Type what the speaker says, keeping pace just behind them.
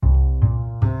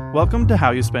Welcome to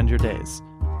How You Spend Your Days.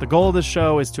 The goal of this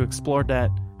show is to explore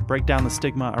debt, break down the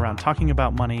stigma around talking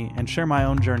about money, and share my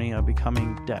own journey of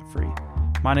becoming debt-free.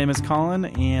 My name is Colin,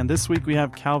 and this week we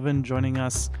have Calvin joining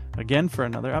us again for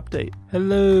another update.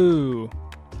 Hello.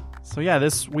 So yeah,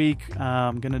 this week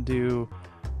I'm going to do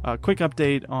a quick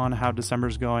update on how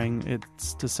December's going.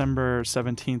 It's December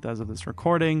 17th as of this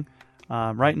recording.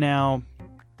 Right now,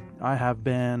 I have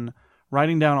been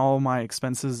writing down all of my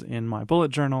expenses in my bullet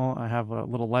journal. I have a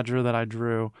little ledger that I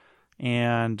drew,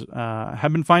 and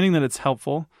have been finding that it's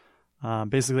helpful.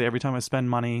 Basically, every time I spend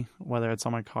money, whether it's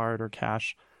on my card or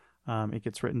cash, it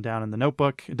gets written down in the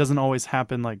notebook. It doesn't always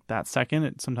happen like that second.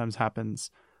 It sometimes happens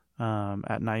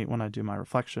at night when I do my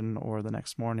reflection, or the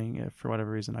next morning if for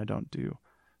whatever reason I don't do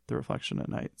the reflection at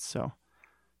night. So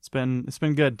it's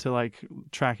been good to like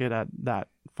track it at that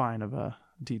fine of a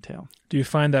detail. Do you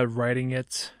find that writing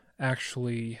it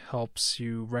actually helps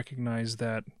you recognize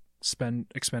that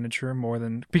expenditure more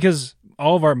than, because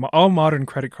all modern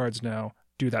credit cards now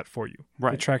do that for you.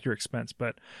 Right. They track your expense,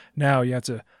 but now you have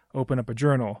to open up a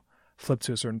journal, flip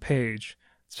to a certain page,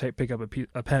 pick up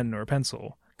a pen or a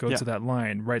pencil, go to that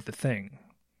line, write the thing.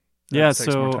 That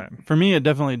takes more so time. For me it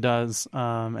definitely does,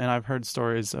 and I've heard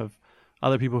stories of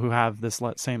other people who have this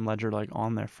same ledger like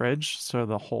on their fridge, so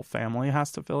the whole family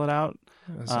has to fill it out.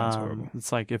 That sounds horrible.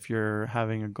 It's like if you're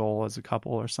having a goal as a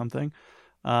couple or something.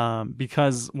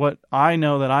 Because what I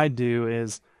know that I do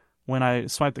is when I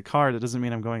swipe the card, it doesn't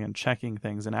mean I'm going and checking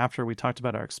things. And after we talked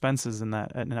about our expenses in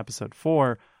episode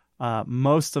 4,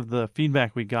 most of the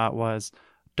feedback we got was,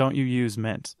 don't you use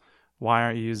Mint? Why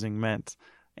aren't you using Mint?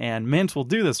 And Mint will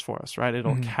do this for us, right?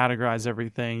 It'll categorize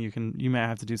everything. You may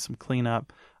have to do some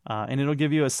cleanup, and it'll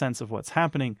give you a sense of what's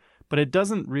happening, but it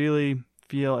doesn't really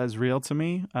feel as real to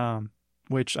me,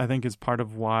 which I think is part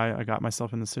of why I got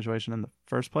myself in this situation in the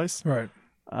first place. Right.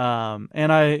 And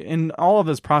in all of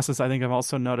this process, I think I've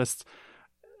also noticed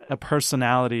a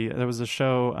personality. There was a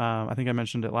show, I think I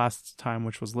mentioned it last time,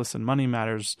 which was Listen Money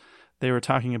Matters. They were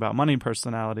talking about money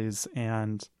personalities,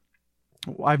 and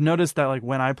I've noticed that like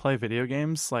when I play video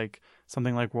games, like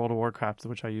something like World of Warcraft,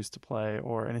 which I used to play,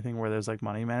 or anything where there's like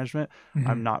money management,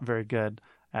 I'm not very good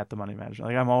at the money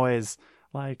management.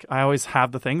 Like I always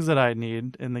have the things that I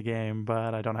need in the game,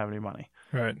 but I don't have any money.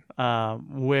 Right.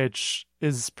 Which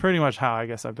is pretty much how I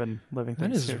guess I've been living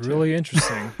things. That is really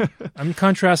interesting. I'm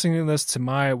contrasting this to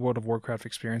my World of Warcraft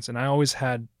experience, and I always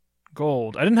had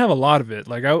gold. I didn't have a lot of it.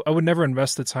 Like I would never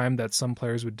invest the time that some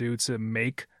players would do to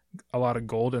make a lot of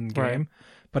gold in the game. Right.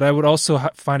 But I would also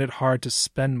find it hard to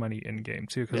spend money in game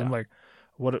too, because I'm like,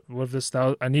 what if this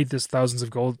I need this thousands of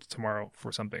gold tomorrow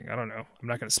for something? I don't know. I'm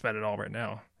not going to spend it all right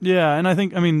now. Yeah, and I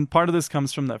think part of this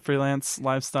comes from that freelance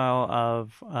lifestyle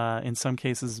of in some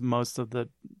cases most of the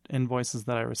invoices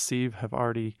that I receive they've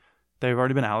already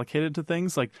been allocated to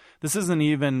things. Like this isn't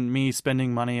even me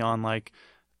spending money on like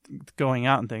going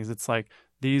out and things. It's like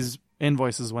these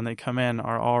invoices when they come in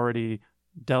are already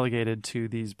delegated to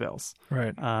these bills.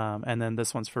 Right. And then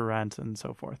this one's for rent and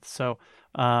so forth. So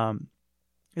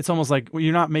it's almost like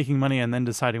you're not making money and then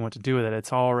deciding what to do with it.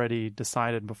 It's already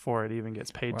decided before it even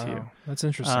gets paid to you. That's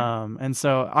interesting. And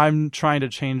so I'm trying to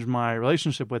change my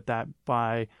relationship with that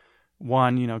by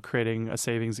one, creating a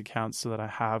savings account so that I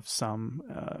have some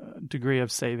degree of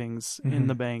savings in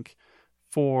the bank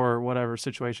for whatever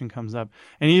situation comes up.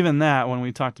 And even that, when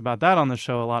we talked about that on the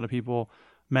show, a lot of people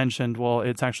mentioned, well,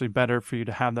 it's actually better for you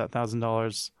to have that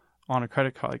 $1,000 on a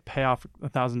credit card, like pay off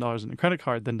 $1,000 in a credit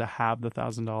card, than to have the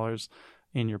 $1,000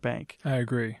 in your bank. I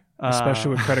agree,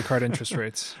 especially with credit card interest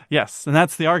rates. Yes, and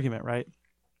that's the argument, right?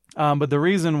 But the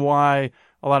reason why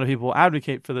a lot of people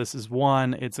advocate for this is,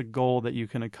 one, it's a goal that you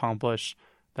can accomplish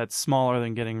that's smaller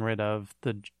than getting rid of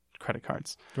the credit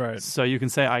cards. Right. So you can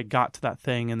say, I got to that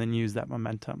thing, and then use that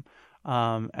momentum.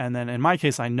 And then in my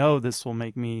case, I know this will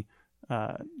make me,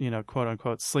 quote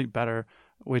unquote, sleep better,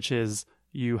 which is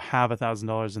you have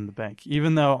 $1,000 in the bank.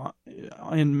 Even though,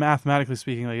 in mathematically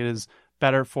speaking, like it is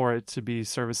better for it to be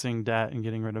servicing debt and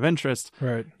getting rid of interest.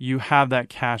 Right. You have that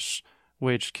cash,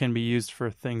 which can be used for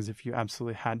things if you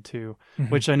absolutely had to.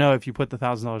 Which I know if you put the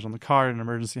 $1,000 on the card and an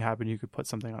emergency happened, you could put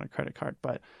something on a credit card.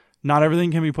 But not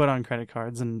everything can be put on credit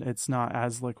cards, and it's not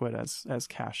as liquid as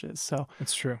cash is. So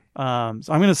it's true. So I'm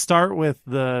going to start with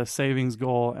the savings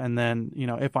goal, and then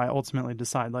if I ultimately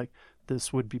decide like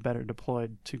this would be better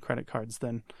deployed to credit cards,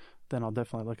 then I'll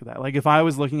definitely look at that. Like if I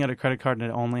was looking at a credit card and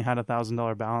it only had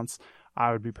 $1,000 balance,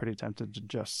 I would be pretty tempted to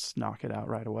just knock it out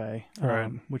right away,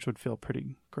 which would feel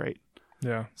pretty great.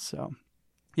 Yeah. So,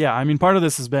 yeah, part of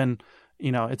this has been,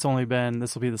 this will be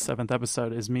the 7th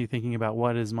episode, is me thinking about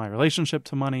what is my relationship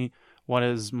to money, what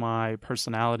is my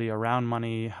personality around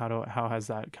money? How has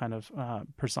that kind of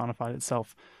personified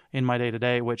itself in my day to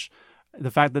day? Which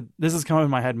the fact that this has come up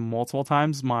in my head multiple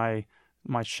times, my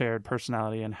shared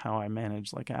personality and how I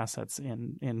manage like assets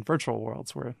in virtual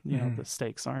worlds where the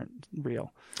stakes aren't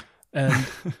real. And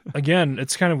again,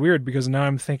 it's kind of weird because now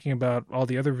I'm thinking about all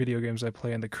the other video games I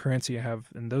play and the currency I have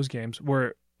in those games,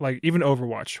 where like even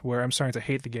Overwatch, where I'm starting to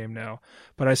hate the game now,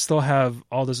 but I still have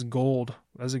all this gold.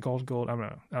 Is it gold? I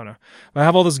don't know. I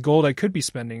have all this gold I could be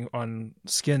spending on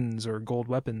skins or gold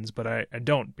weapons, but I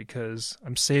don't, because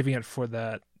I'm saving it for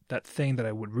that thing that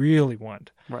I would really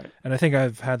want. Right. And I think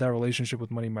I've had that relationship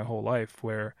with money my whole life,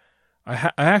 where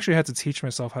I actually had to teach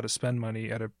myself how to spend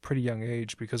money at a pretty young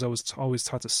age, because I was always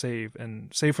taught to save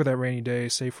for that rainy day,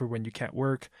 save for when you can't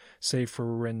work, save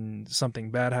for when something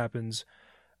bad happens.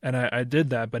 And I did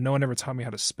that, but no one ever taught me how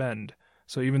to spend.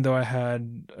 So even though I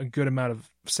had a good amount of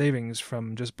savings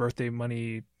from just birthday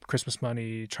money, Christmas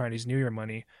money, Chinese New Year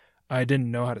money, I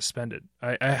didn't know how to spend it.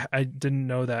 I didn't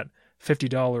know that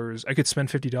 $50, I could spend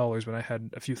 $50 when I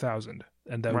had a few thousand,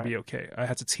 and that would be okay. I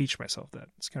had to teach myself that.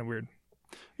 It's kind of weird.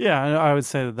 Yeah, and I would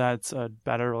say that that's a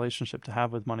better relationship to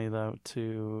have with money, though,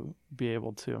 to be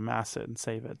able to amass it and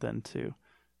save it than to,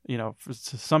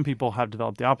 some people have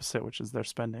developed the opposite, which is they're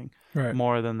spending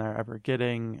more than they're ever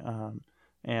getting.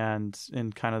 And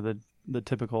in kind of the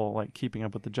typical, like, keeping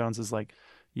up with the Joneses, like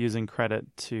using credit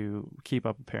to keep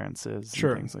up appearances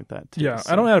and things like that too. Yeah,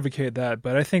 so I don't advocate that,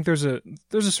 but I think there's a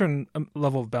certain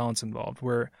level of balance involved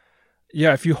where,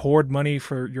 yeah, if you hoard money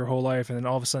for your whole life and then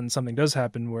all of a sudden something does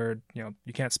happen where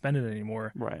you can't spend it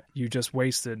anymore, right? You just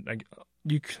wasted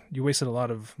you wasted a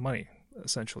lot of money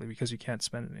essentially because you can't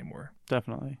spend it anymore.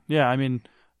 Definitely, yeah. I mean,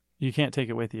 you can't take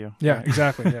it with you. Yeah,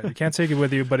 exactly. Yeah, you can't take it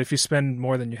with you, but if you spend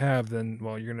more than you have, then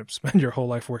you're going to spend your whole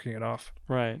life working it off.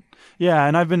 Right. Yeah,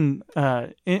 and I've been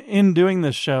in doing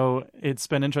this show, it's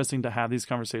been interesting to have these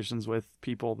conversations with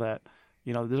people that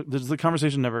the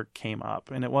conversation never came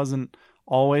up, and it wasn't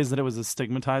always that it was a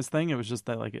stigmatized thing. It was just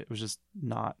that it was just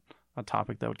not a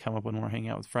topic that would come up when we're hanging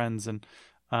out with friends. And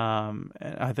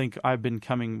I think I've been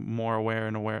becoming more aware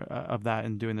of that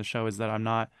in doing the show, is that I'm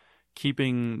not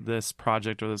keeping this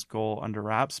project or this goal under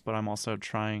wraps, but I'm also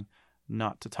trying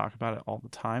not to talk about it all the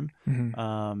time,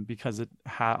 because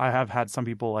I have had some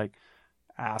people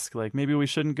ask maybe we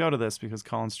shouldn't go to this because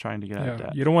Colin's trying to get out of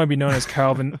debt. You don't want to be known as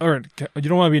Calvin, or you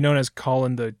don't want to be known as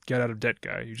Colin, the get out of debt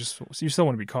guy. You still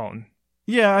want to be Colin.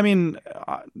 Yeah, I mean,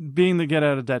 being the get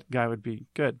out of debt guy would be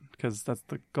good because that's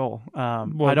the goal.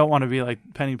 I don't want to be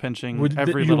penny pinching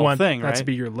every little thing. That to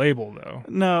be your label, though.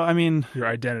 No, I mean your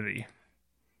identity.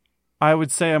 I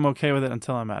would say I'm okay with it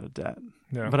until I'm out of debt.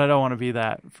 Yeah. But I don't want to be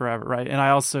that forever, right? And I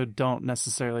also don't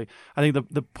necessarily, I think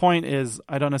the point is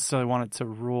I don't necessarily want it to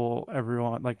rule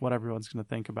everyone, what everyone's going to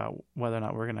think about whether or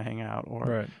not we're going to hang out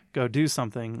or go do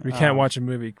something. We can't watch a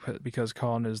movie because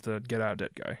Colin is the get out of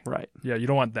debt guy. Right. Yeah, you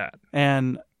don't want that.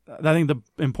 And I think the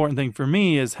important thing for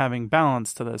me is having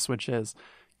balance to this, which is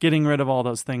getting rid of all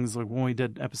those things. Like when we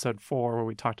did episode 4 where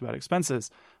we talked about expenses,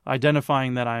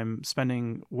 identifying that I'm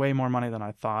spending way more money than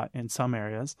I thought in some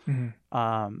areas.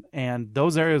 And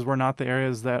those areas were not the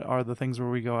areas that are the things where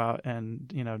we go out and,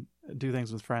 do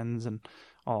things with friends and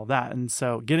all of that. And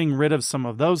so getting rid of some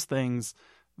of those things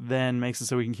then makes it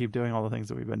so we can keep doing all the things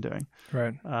that we've been doing.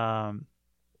 Right.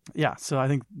 Yeah. So I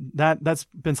think that's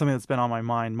been something that's been on my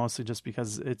mind, mostly just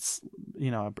because it's,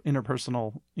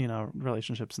 interpersonal,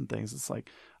 relationships and things. It's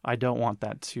I don't want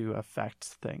that to affect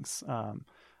things.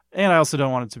 And I also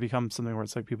don't want it to become something where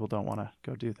it's people don't want to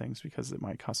go do things because it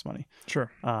might cost money. Sure.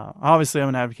 Obviously, I'm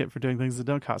an advocate for doing things that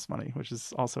don't cost money, which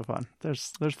is also fun.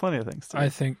 There's plenty of things to do. I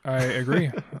think I agree.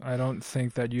 I don't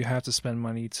think that you have to spend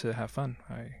money to have fun.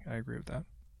 I agree with that.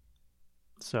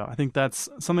 So I think that's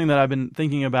something that I've been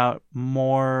thinking about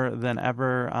more than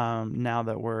ever now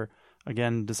that we're,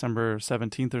 again, December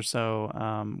 17th or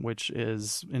so, which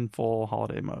is in full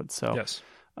holiday mode. So yes.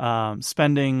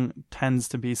 Spending tends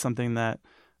to be something that,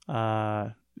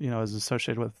 is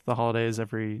associated with the holidays.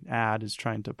 Every ad is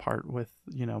trying to part with,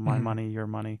 my money, your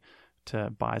money, to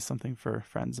buy something for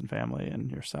friends and family and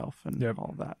yourself and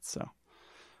all of that. So.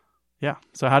 Yeah.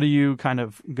 So how do you kind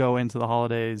of go into the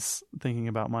holidays thinking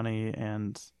about money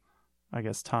and I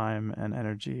guess time and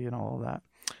energy and all of that?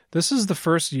 This is the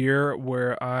first year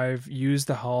where I've used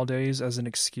the holidays as an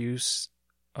excuse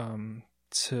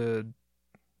to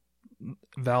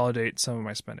validate some of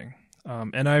my spending.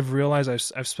 And I've realized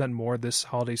I've spent more this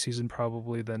holiday season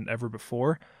probably than ever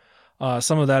before.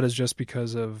 Some of that is just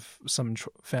because of some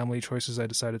family choices I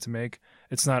decided to make.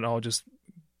 It's not all just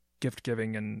gift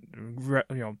giving and,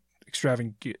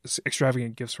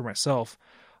 extravagant gifts for myself.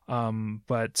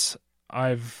 But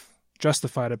I've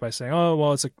justified it by saying, "Oh,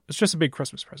 well, it's just a big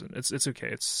Christmas present. It's okay.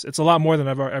 It's a lot more than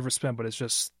I've ever spent, but it's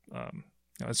just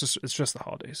it's just the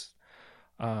holidays."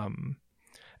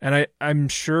 And I'm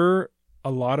sure a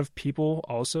lot of people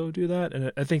also do that,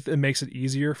 and I think it makes it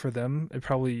easier for them. It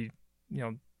probably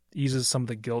eases some of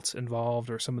the guilt involved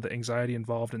or some of the anxiety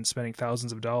involved in spending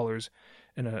thousands of dollars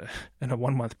in a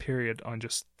 1 month period on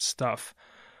just stuff.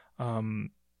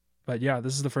 But yeah,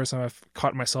 this is the first time I've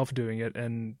caught myself doing it,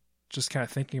 and just kind of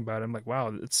thinking about it, I'm like,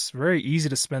 wow, it's very easy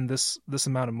to spend this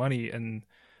amount of money. And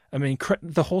I mean,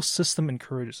 the whole system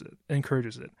encourages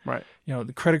it. Right.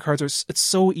 The credit cards it's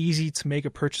so easy to make a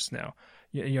purchase now.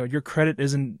 Your credit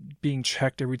isn't being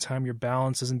checked every time. Your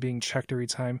balance isn't being checked every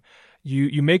time.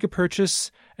 You make a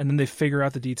purchase, and then they figure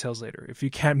out the details later. If you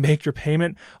can't make your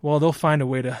payment, well, they'll find a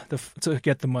way to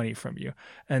get the money from you.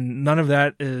 And none of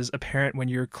that is apparent when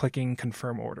you're clicking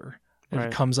confirm order.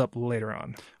 It comes up later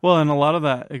on. Well, and a lot of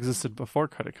that existed before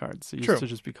credit cards. It used to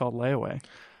just be called layaway.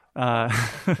 Well,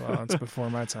 it's before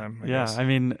my time. I guess. I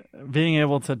mean, being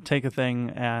able to take a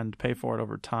thing and pay for it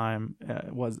over time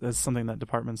is something that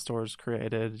department stores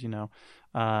created,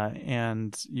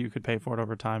 and you could pay for it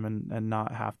over time and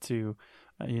not have to,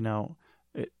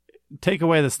 take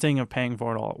away the sting of paying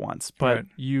for it all at once. But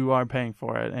you are paying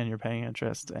for it, and you're paying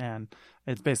interest, and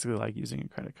it's basically like using a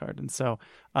credit card. And so,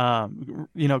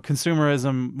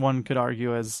 consumerism, one could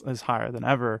argue, is higher than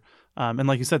ever. And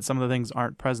like you said, some of the things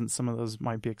aren't present. Some of those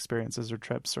might be experiences or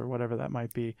trips or whatever that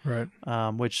might be. Right.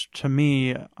 Which to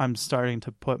me, I'm starting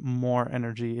to put more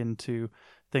energy into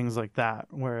things like that,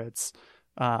 where it's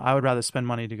I would rather spend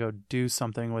money to go do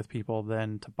something with people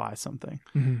than to buy something.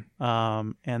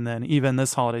 Mm-hmm. And then even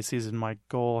this holiday season, my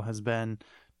goal has been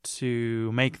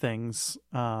to make things.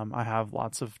 I have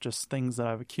lots of just things that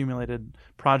I've accumulated,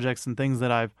 projects and things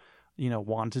that I've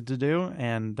wanted to do,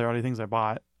 and they're already things I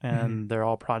bought, and they're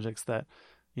all projects that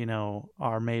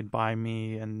are made by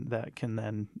me and that can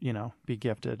then be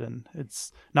gifted, and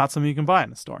it's not something you can buy in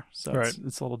the store, so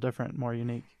it's a little different, more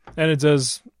unique. And it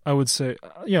does, I would say,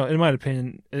 in my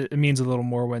opinion, it means a little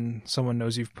more when someone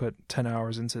knows you've put 10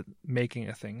 hours into making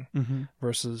a thing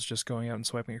versus just going out and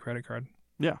swiping a credit card.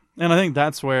 Yeah, and I think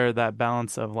that's where that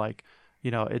balance of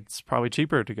it's probably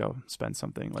cheaper to go spend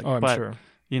something I'm sure.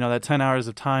 That 10 hours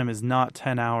of time is not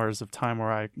 10 hours of time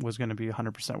where I was going to be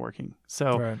 100% working.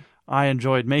 So I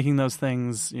enjoyed making those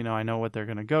things. I know what they're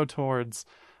going to go towards.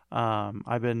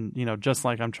 I've been, just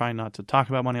like I'm trying not to talk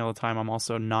about money all the time, I'm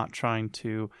also not trying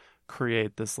to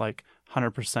create this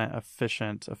 100%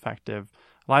 efficient, effective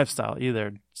lifestyle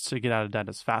either, to get out of debt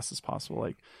as fast as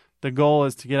possible. The goal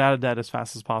is to get out of debt as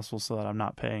fast as possible so that I'm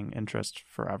not paying interest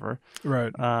forever.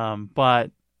 Right.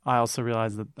 But I also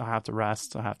realize that I have to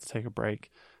rest. I have to take a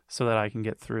break so that I can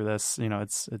get through this.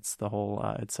 It's the whole,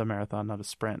 it's a marathon, not a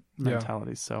sprint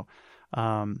mentality. So,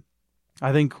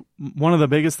 I think one of the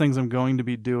biggest things I'm going to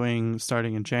be doing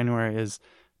starting in January is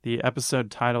the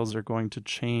episode titles are going to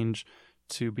change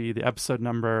to be the episode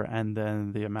number and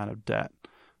then the amount of debt,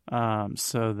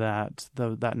 so that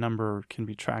that number can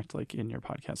be tracked in your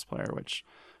podcast player, which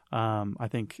I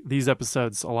think these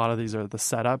episodes, a lot of these are the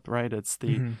setup, right? It's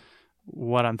the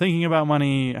what I'm thinking about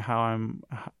money, how I'm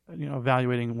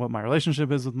evaluating what my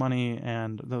relationship is with money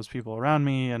and those people around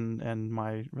me, and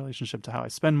my relationship to how I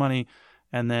spend money.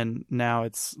 And then now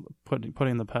it's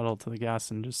putting the pedal to the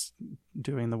gas and just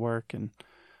doing the work and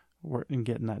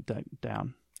getting that debt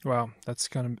down. Wow, that's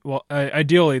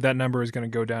ideally that number is going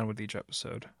to go down with each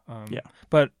episode.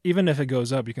 But even if it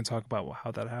goes up, you can talk about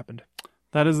how that happened.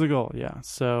 That is the goal, yeah.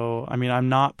 So, I mean, I'm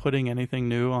not putting anything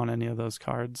new on any of those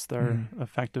cards. They're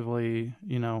effectively,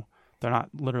 they're not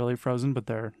literally frozen, but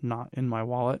they're not in my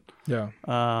wallet. Yeah.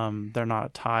 They're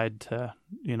not tied to,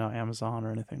 Amazon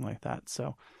or anything like that.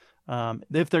 So,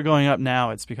 if they're going up now,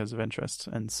 it's because of interest.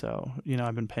 And so,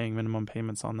 I've been paying minimum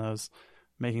payments on those.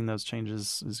 Making those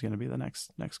changes is going to be the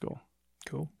next goal.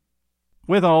 Cool.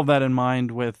 With all of that in mind,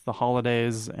 with the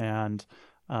holidays and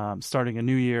starting a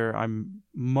new year, I'm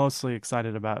mostly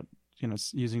excited about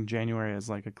using January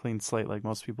as a clean slate, like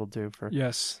most people do for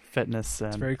fitness and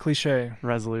it's very cliche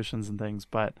resolutions and things.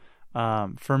 But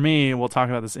for me, we'll talk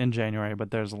about this in January,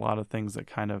 but there's a lot of things that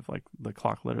kind of the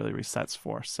clock literally resets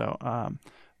for. So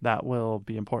that will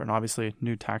be important. Obviously,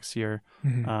 new tax year,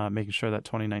 making sure that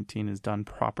 2019 is done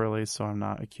properly, so I'm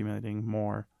not accumulating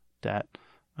more debt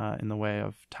in the way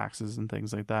of taxes and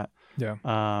things like that. Yeah.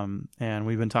 And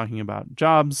we've been talking about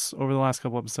jobs over the last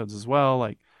couple episodes as well,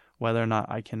 whether or not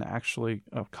I can actually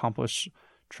accomplish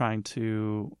trying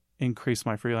to increase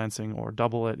my freelancing or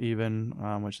double it even,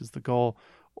 which is the goal,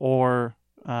 or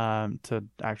to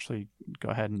actually go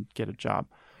ahead and get a job.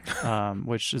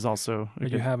 which is also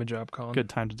You have a job, Colin. good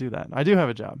time to do that. I do have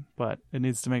a job, but it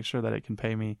needs to make sure that it can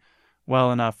pay me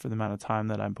well enough for the amount of time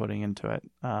that I'm putting into it,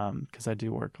 because I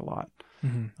do work a lot.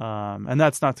 Mm-hmm. And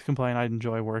that's not to complain. I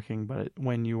enjoy working, but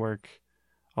when you work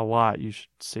a lot, you should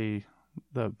see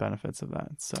the benefits of that.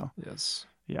 So Yes.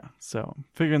 yeah, so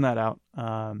figuring that out.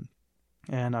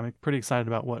 And I'm pretty excited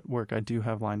about what work I do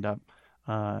have lined up.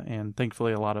 And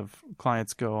thankfully, a lot of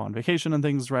clients go on vacation and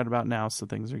things right about now, so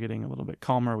things are getting a little bit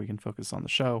calmer. We can focus on the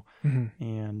show, Mm-hmm.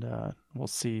 and we'll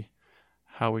see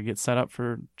how we get set up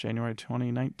for January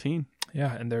 2019.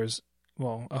 Yeah, and there's,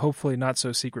 well, a hopefully not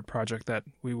so secret project that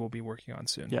we will be working on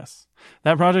soon. Yes,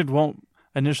 that project won't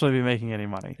initially be making any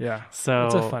money. Yeah, So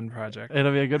it's a fun project.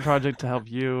 it'll be a good project to help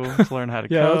you to learn how to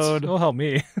Yeah, code. it'll help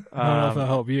me. I don't know if it'll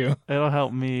help you. It'll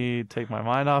help me take my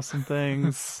mind off some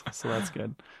things, so that's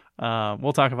good.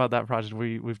 We'll talk about that project.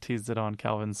 We've teased it on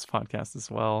Calvin's podcast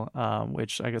as well,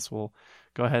 which I guess we'll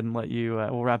go ahead and let you.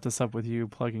 We'll wrap this up with you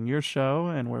plugging your show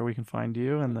and where we can find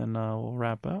you, and then we'll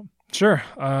wrap up. Sure.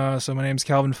 So my name's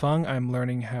Calvin Fung. I'm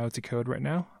learning how to code right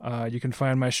now. You can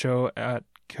find my show at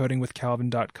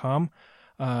codingwithcalvin.com.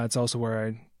 It's also where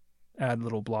I add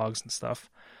little blogs and stuff.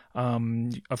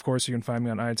 Of course, you can find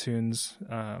me on iTunes.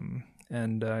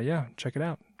 And yeah, check it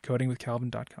out.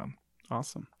 codingwithcalvin.com.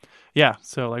 Awesome. Yeah.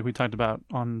 So like we talked about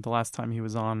on the last time he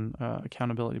was on,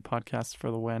 Accountability Podcast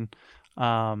for the Win.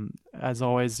 As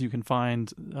always, you can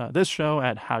find this show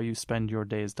at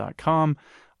howyousspendyourdays.com.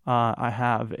 I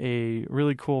have a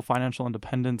really cool financial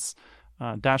independence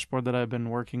dashboard that I've been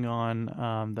working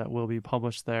on that will be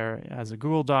published there as a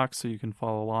Google Doc, so you can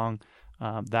follow along.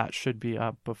 That should be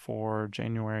up before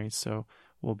January, so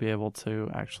we'll be able to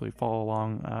actually follow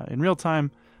along in real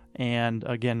time. And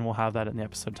again, we'll have that in the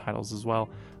episode titles as well.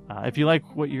 If you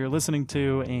like what you're listening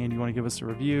to and you want to give us a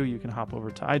review, you can hop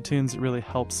over to iTunes. It really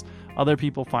helps other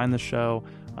people find the show.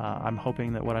 I'm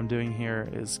hoping that what I'm doing here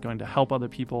is going to help other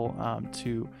people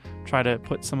to try to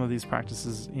put some of these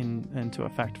practices into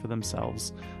effect for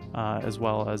themselves, as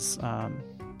well as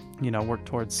work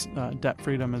towards debt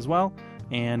freedom as well.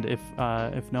 And if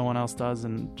no one else does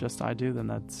and just I do, then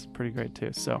that's pretty great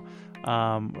too. So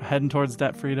heading towards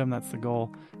debt freedom, that's the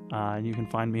goal. You can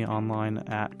find me online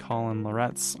at Colin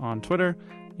Loretz on Twitter,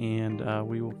 and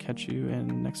we will catch you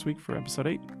in next week for episode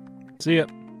 8. See ya.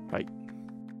 Bye.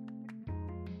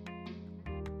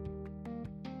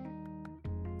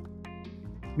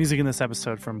 Music in this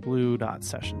episode from Blue Dot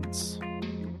Sessions.